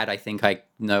 like Brad, I think I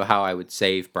know how I would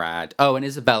save Brad. Oh, and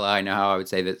Isabella, I know how I would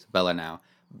save Isabella now.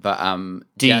 But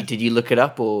Did you look it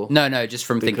up or no, just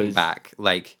from thinking Because- back,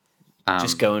 like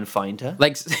just go and find her?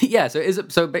 like yeah. So is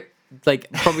it so?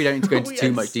 Like probably don't need to go into We too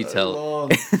had much so detail.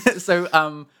 long.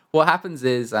 So what happens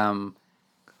is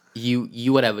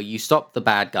you whatever you stop the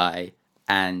bad guy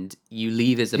and you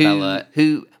leave Isabella.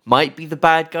 Who might be the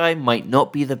bad guy, might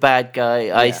not be the bad guy.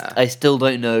 Yeah. I still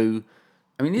don't know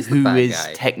I mean, he's the who bad is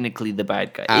guy. technically the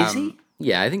bad guy. Is he?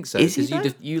 Yeah, I think so. Is he Because you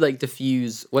though? you like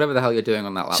diffuse whatever the hell you're doing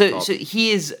on that So laptop. so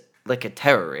he is like a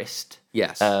terrorist.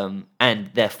 Yes. And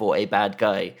therefore a bad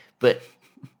guy, but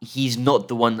he's not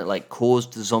the one that like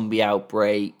caused the zombie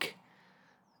outbreak.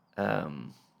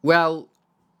 Well,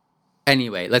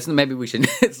 anyway, maybe we should.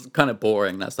 It's kind of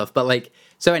boring that stuff, but like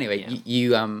so. Anyway,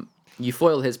 you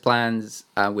foil his plans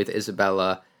with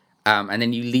Isabella, and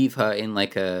then you leave her in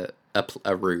like a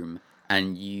room,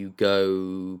 and you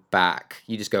go back.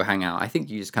 You just go hang out. I think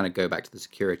you just kind of go back to the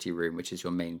security room, which is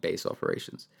your main base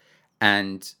operations,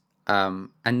 and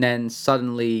then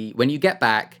suddenly when you get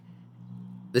back.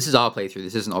 This is our playthrough.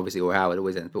 This isn't obviously how it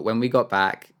always ends. But when we got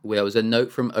back, there was a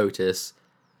note from Otis,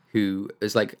 who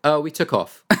is like, "Oh, we took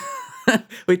off.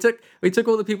 we took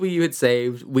all the people you had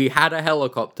saved. We had a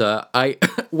helicopter.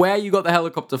 Where you got the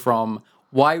helicopter from?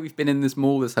 Why we've been in this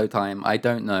mall this whole time? I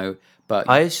don't know. But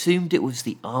I assumed it was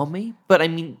the army, but I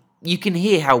mean, you can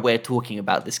hear how we're talking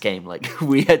about this game. Like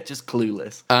we are just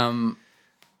clueless.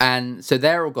 and so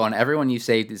they're all gone. Everyone you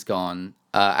saved is gone.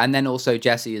 And then also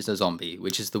Jessie is a zombie,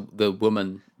 which is the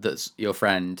woman that's your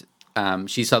friend.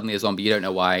 She's suddenly a zombie. You don't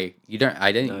know why.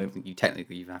 I don't even think you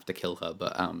technically even have to kill her,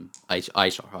 but I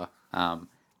shot her.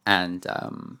 And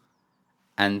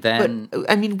then But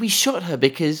I mean, we shot her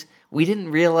because we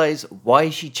didn't realize why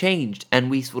she changed, and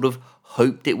we sort of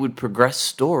hoped it would progress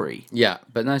story. yeah,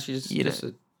 but now she's just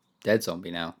a dead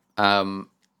zombie now.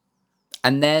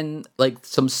 And then like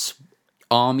some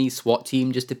army SWAT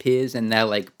team just appears, and they're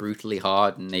like brutally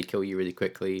hard, and they kill you really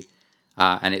quickly.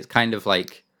 And it's kind of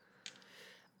like.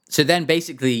 So then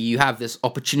basically you have this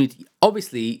opportunity.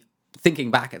 Obviously,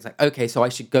 thinking back, it's like, okay, so I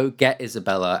should go get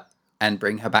Isabella and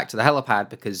bring her back to the helipad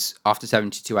because after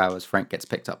 72 hours, Frank gets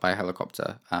picked up by a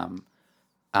helicopter. So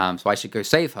I should go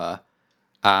save her.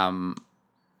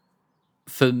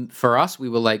 For us, we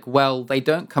were like, well, they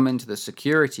don't come into the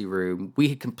security room. We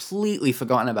had completely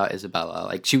forgotten about Isabella.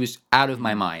 Like, she was out of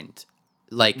my mind.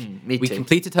 Like, me we too.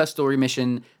 completed her story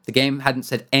mission. The game hadn't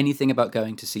said anything about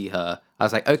going to see her. I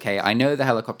was like, okay, I know the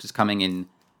helicopter's coming in.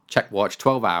 Check watch,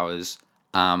 12 hours.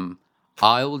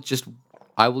 I will just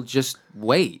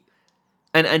wait.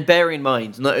 And bear in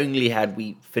mind, not only had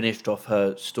we finished off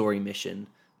her story mission,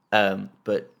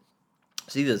 but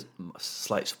see, there's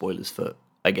slight spoilers for,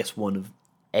 I guess, one of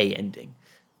a ending.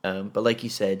 But like you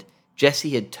said,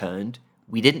 Jessie had turned.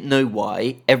 We didn't know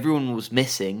why. Everyone was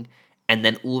missing. And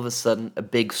then all of a sudden, a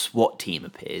big SWAT team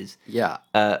appears. Yeah.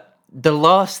 The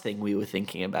last thing we were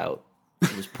thinking about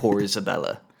was poor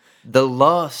Isabella. The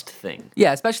last thing.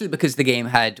 Yeah, especially because the game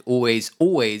had always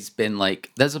been like,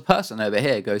 there's a person over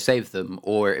here, go save them,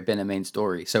 or it had been a main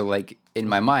story. So, like, in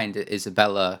my mind,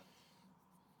 Isabella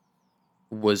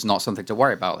was not something to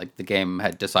worry about. Like, the game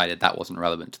had decided that wasn't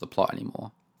relevant to the plot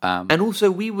anymore. And also,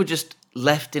 we were just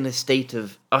left in a state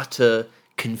of utter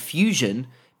confusion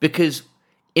because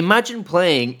imagine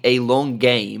playing a long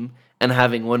game and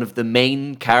having one of the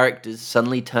main characters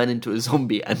suddenly turn into a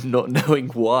zombie and not knowing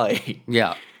why.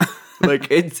 Yeah.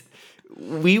 Like,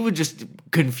 we were just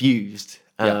confused.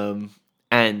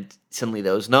 And suddenly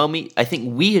there was an army. I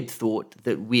think we had thought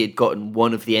that we had gotten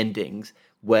one of the endings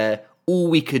where all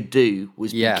we could do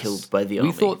was be killed by the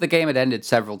army. We thought the game had ended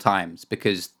several times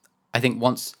because I think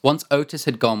once Otis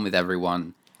had gone with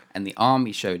everyone and the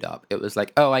army showed up, it was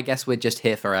like, oh, I guess we're just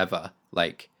here forever.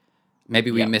 Like,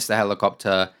 maybe we missed the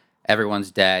helicopter,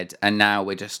 everyone's dead, and now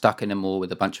we're just stuck in a mall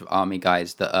with a bunch of army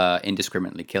guys that are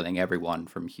indiscriminately killing everyone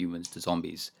from humans to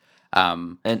zombies.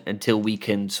 and until we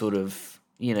can sort of,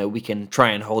 we can try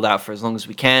and hold out for as long as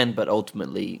we can, but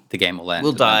ultimately The game will end.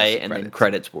 we'll and then die, there's and then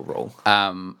credits. credits will roll.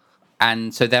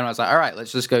 And so then I was like, all right,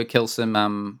 let's just go kill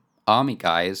some army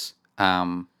guys.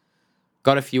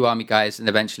 Got a few army guys, and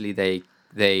eventually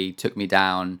they took me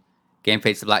down. Game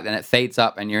fades to black, then it fades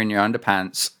up, and you're in your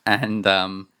underpants, and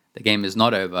the game is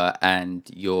not over, and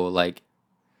you're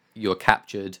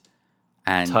captured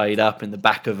and Tied up in the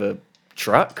back of a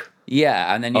truck.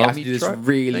 yeah, and then you have Army to do this truck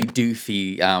really thing.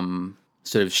 doofy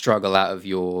sort of struggle out of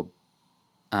your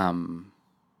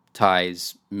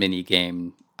ties mini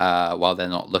game while they're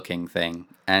not looking thing,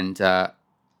 and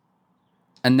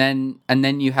then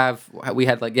we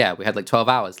had like 12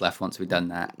 hours left once we'd done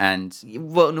that, and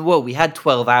Well, we had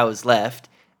 12 hours left,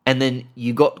 and then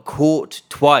you got caught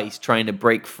twice trying to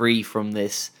break free from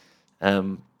this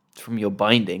from your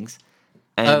bindings.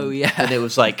 And Oh, yeah. and it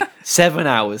was like 7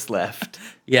 hours left.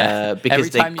 Because every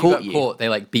time they you caught got you. caught, they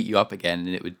like beat you up again, and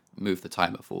it would move the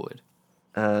timer forward.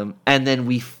 And then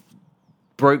we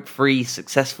broke free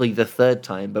successfully the third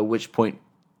time, by which point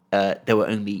there were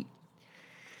only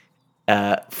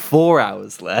 4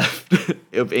 hours left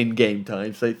of in-game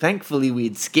time. So thankfully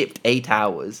we'd skipped 8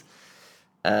 hours.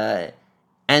 And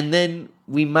then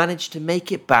we managed to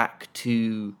make it back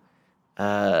to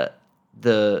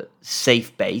the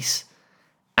safe base.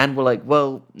 And we're like,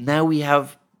 well, now we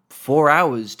have 4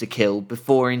 hours to kill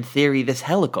before, in theory, this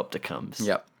helicopter comes.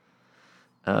 Yep.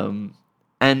 And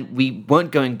we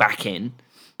weren't going back in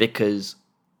because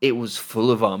it was full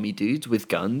of army dudes with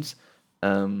guns,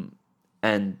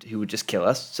 and who would just kill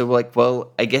us. So we're like,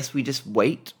 well, I guess we just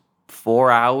wait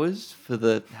 4 hours for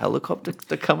the helicopter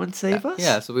to come and save us?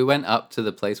 Yeah, so we went up to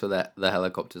the place where the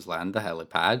helicopters land, the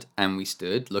helipad, and we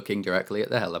stood looking directly at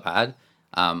the helipad,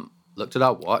 looked at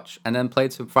our watch, and then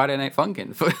played some Friday Night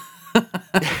Funkin' for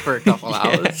for a couple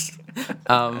hours.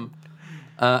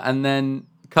 And then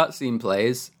cutscene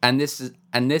plays, and this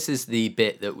is the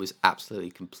bit that was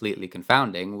absolutely completely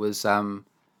confounding, was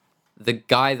the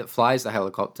guy that flies the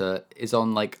helicopter is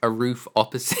on like a roof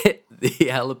opposite the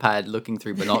helipad looking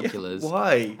through binoculars.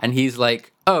 Why? And he's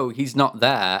like, oh, he's not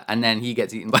there, and then he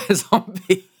gets eaten by a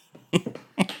zombie.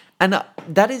 And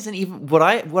that isn't even what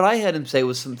I heard him say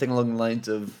was something along the lines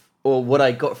of, or what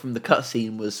I got from the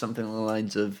cutscene was something along the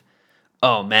lines of,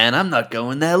 "Oh man, I'm not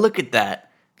going there. Look at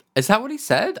that." Is that what he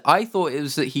said? I thought it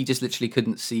was that he just literally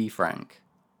couldn't see Frank.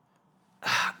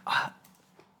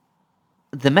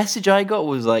 The message I got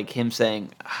was like him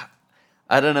saying,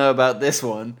 "I don't know about this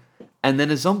one," and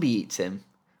then a zombie eats him.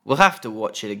 We'll have to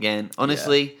watch it again.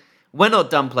 Honestly, we're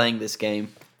not done playing this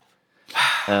game.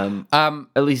 At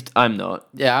least I'm not.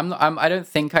 Yeah, I'm not, I don't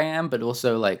think I am, but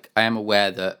also like I am aware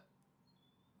that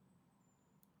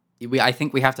I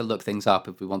think we have to look things up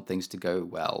if we want things to go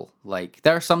well. Like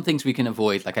there are some things we can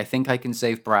avoid. Like I think I can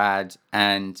save Brad,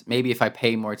 and maybe if I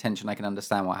pay more attention, I can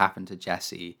understand what happened to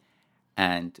Jesse,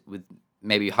 and with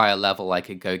maybe higher level, I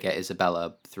could go get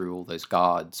Isabella through all those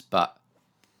guards.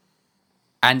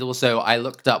 And also I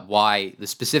looked up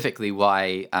specifically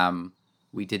why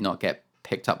we did not get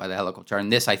picked up by the helicopter,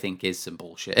 and this I think is some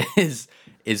bullshit.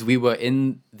 is we were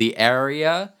in the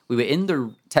area, we were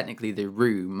in technically the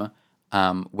room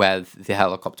where the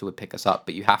helicopter would pick us up,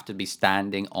 but you have to be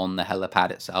standing on the helipad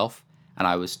itself, and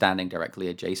I was standing directly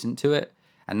adjacent to it,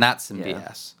 and that's some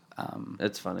BS.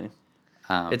 It's funny.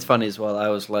 It's funny as well. I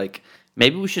was like,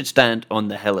 maybe we should stand on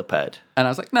the helipad. And I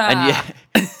was like, nah.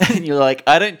 And you're like,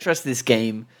 I don't trust this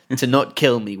game to not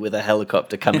kill me with a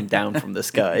helicopter coming down from the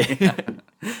sky.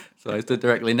 So I stood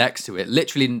directly next to it,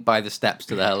 literally by the steps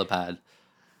to the helipad.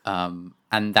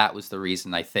 And that was the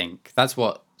reason, I think. That's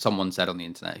what someone said on the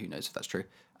internet. Who knows if that's true?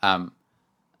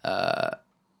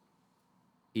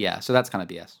 Yeah, so that's kind of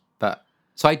BS. But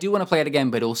so I do want to play it again,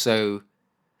 but also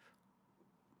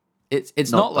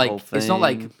it's not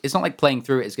like playing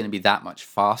through it is going to be that much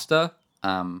faster.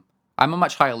 I'm a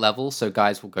much higher level, so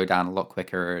guys will go down a lot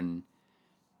quicker, and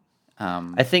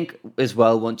I think as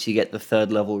well, once you get the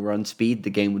third level run speed, the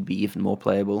game would be even more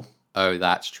playable. Oh,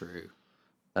 that's true.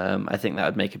 I think that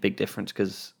would make a big difference,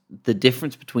 because the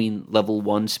difference between level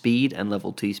 1 speed and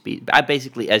level 2 speed,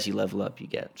 basically as you level up, you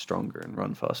get stronger and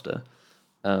run faster.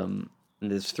 And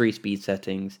there's 3 speed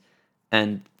settings,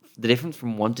 and the difference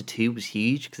from 1 to 2 was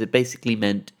huge, because it basically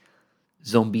meant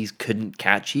zombies couldn't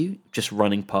catch you just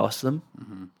running past them.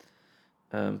 Mm-hmm.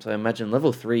 So I imagine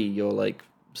level 3, you're like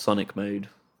Sonic mode,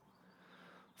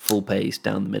 full pace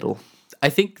down the middle. I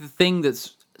think the thing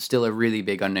that's still a really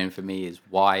big unknown for me is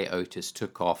why Otis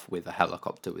took off with a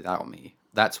helicopter without me.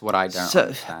 That's what I don't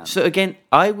understand. So again,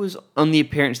 I was on the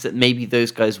appearance that maybe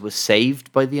those guys were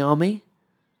saved by the army,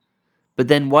 but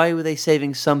then why were they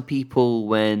saving some people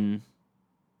when...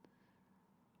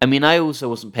 I mean, I also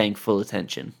wasn't paying full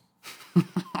attention.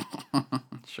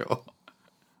 Sure.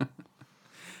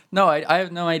 No, I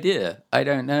have no idea. I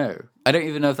don't know. I don't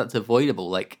even know if that's avoidable.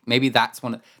 Like, maybe that's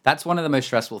one of the most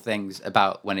stressful things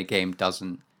about when a game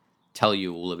doesn't tell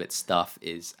you all of its stuff,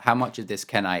 is how much of this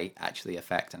can I actually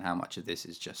affect and how much of this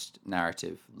is just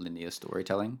narrative, linear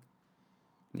storytelling.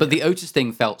 But the Otis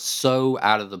thing felt so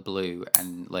out of the blue,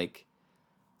 and like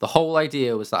the whole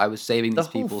idea was that I was saving these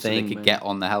people so they could get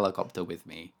on the helicopter with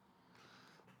me.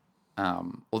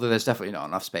 Although there's definitely not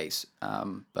enough space.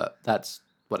 But that's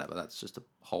whatever. That's just a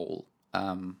whole.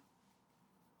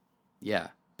 Yeah,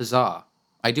 bizarre.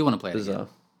 I do want to play it again.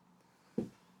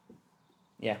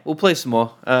 Yeah, we'll play some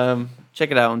more.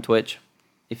 Check it out on Twitch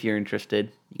if you're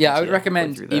interested. Yeah, I would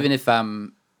recommend, even if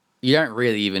You don't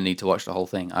really even need to watch the whole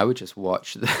thing. I would just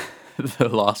watch the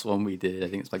last one we did. I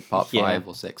think it's like part 5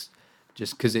 or 6.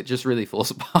 Just because it just really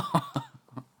falls apart.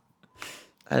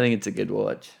 I think it's a good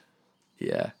watch.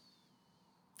 Yeah.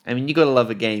 I mean, you gotta love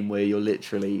a game where you're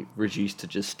literally reduced to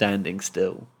just standing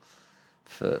still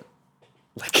for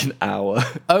like an hour.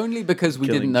 Only because we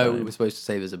Killing didn't know we time. were supposed to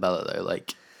save Isabella, though.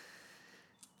 Like,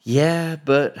 Yeah,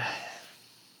 but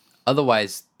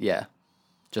otherwise, yeah,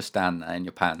 just stand there in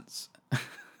your pants.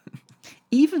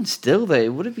 even still, though,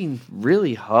 it would have been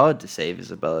really hard to save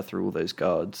Isabella through all those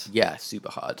guards. Yeah, super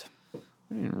hard.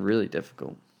 Really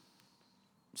difficult.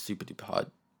 Super duper hard.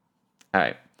 All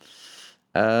right.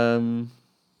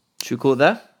 Should we call it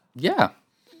there? Yeah.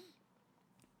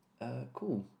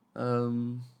 Cool.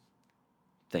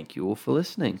 Thank you all for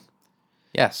listening.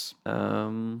 Yes.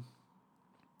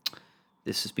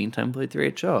 This has been Time Played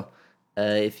 3HR.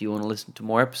 If you want to listen to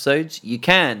more episodes, you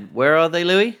can. Where are they,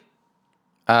 Louis?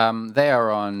 They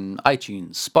are on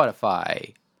iTunes,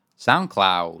 Spotify,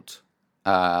 SoundCloud,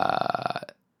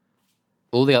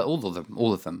 all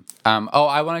of them.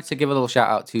 I wanted to give a little shout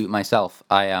out to myself.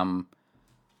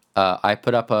 I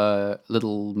put up a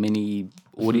little mini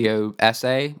audio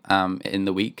essay in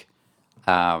the week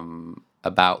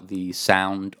about the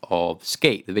sound of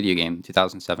Skate, the video game,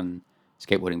 2007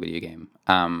 skateboarding video game.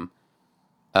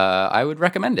 I would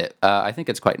recommend it. I think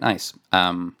it's quite nice.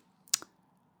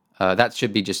 That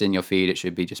should be just in your feed. It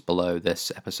should be just below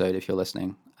this episode if you're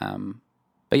listening.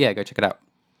 But yeah, go check it out.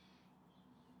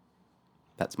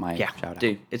 That's my shout out.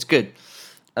 Dude, it's good.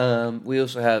 We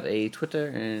also have a Twitter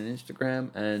and an Instagram,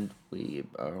 and we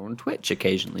are on Twitch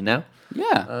occasionally now.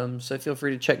 Yeah. So feel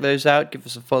free to check those out. Give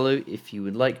us a follow if you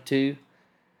would like to.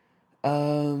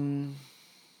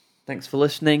 Thanks for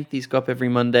listening. These go up every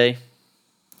Monday.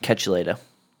 Catch you later.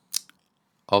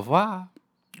 Au revoir.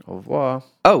 Au revoir.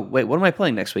 Oh, wait, what am I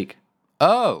playing next week?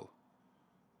 Oh.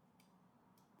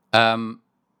 Yeah,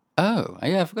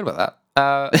 I forgot about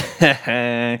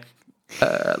that.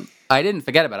 I didn't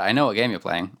forget about it. I know what game you're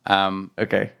playing.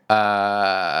 Okay.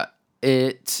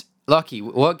 Lucky.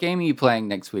 What game are you playing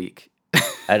next week?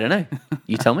 I don't know.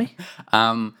 You tell me.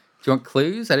 Do you want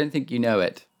clues? I don't think you know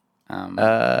it.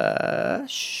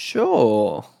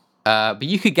 Sure. But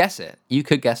you could guess it.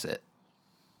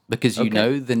 Because you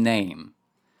know the name.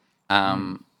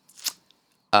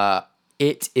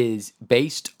 It is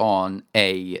based on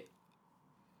a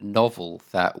novel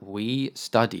that we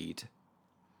studied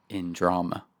in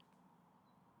drama.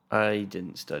 I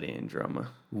didn't study in drama.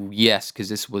 Yes, because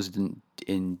this was in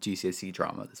GCSE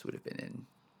drama. This would have been in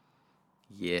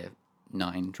year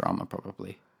 9 drama,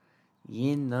 probably.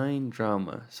 Year 9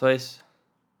 drama. So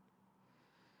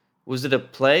was it a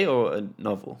play or a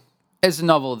novel? It's a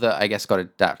novel that I guess got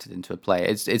adapted into a play.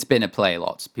 It's been a play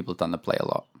lots. People have done the play a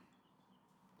lot.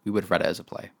 We would have read it as a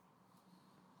play.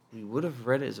 We would have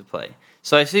read it as a play.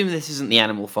 So I assume this isn't the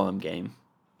Animal Farm game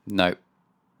No.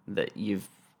 that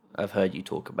I've heard you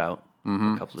talk about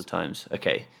a couple of times.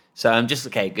 Okay. So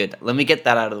okay, good. Let me get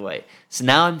that out of the way. So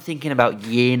now I'm thinking about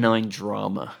year 9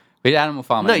 drama. We did Animal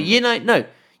Farm. No, year 9, no.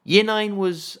 Year 9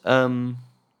 was, that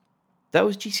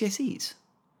was GCSEs.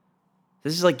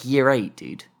 This is like year 8,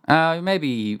 dude. Maybe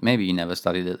you never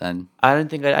studied it then. I don't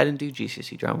think I didn't do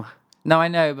GCSE drama. No, I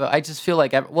know, but I just feel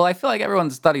like I feel like everyone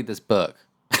studied this book.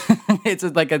 It's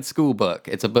like a school book.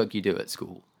 It's a book you do at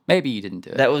school. Maybe you didn't do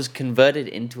it. That was converted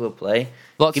into a play.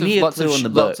 Lots Give of me a lots clue of on the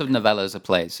book. lots of novellas are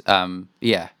plays.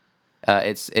 Yeah.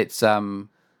 It's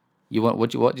you want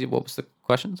what was the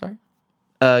question? Sorry.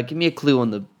 Give me a clue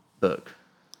on the book.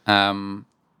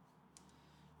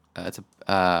 It's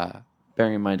a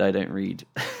Bearing in mind I don't read.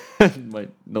 My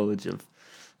knowledge of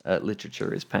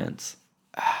literature is pants.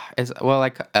 it's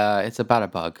about a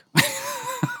bug.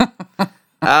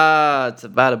 It's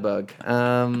about a bug.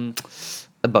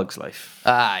 A Bug's Life.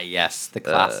 Yes, the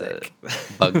classic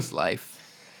Bug's Life.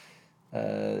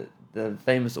 The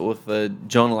famous author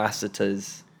John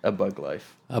Lasseter's A Bug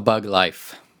Life. A Bug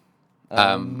Life.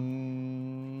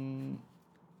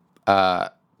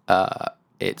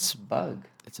 It's Bug.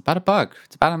 It's about a bug.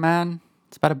 It's about a man.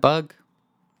 It's about a bug.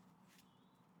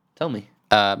 Tell me.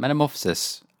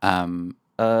 Metamorphosis. I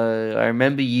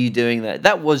remember you doing that.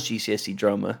 That was GCSE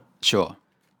drama. Sure.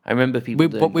 I remember people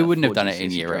doing that. We wouldn't have for done it in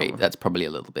GCSE year 8. drama. That's probably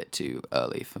a little bit too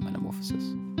early for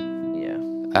Metamorphosis. Yeah.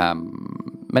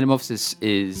 Metamorphosis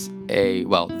is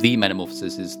the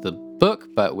Metamorphosis is the book,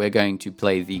 but we're going to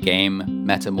play the game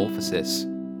Metamorphosis.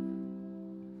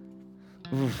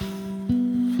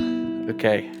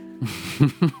 Okay.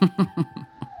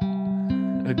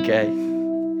 Okay.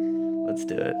 Let's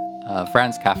do it.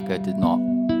 Franz Kafka did not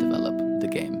develop the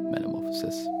game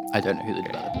Metamorphosis. I don't know who the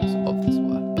developers of this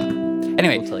were. But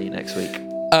Anyway, we'll tell you next week.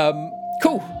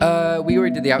 cool. We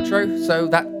already did the outro, so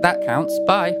that counts.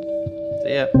 Bye.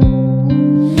 See ya.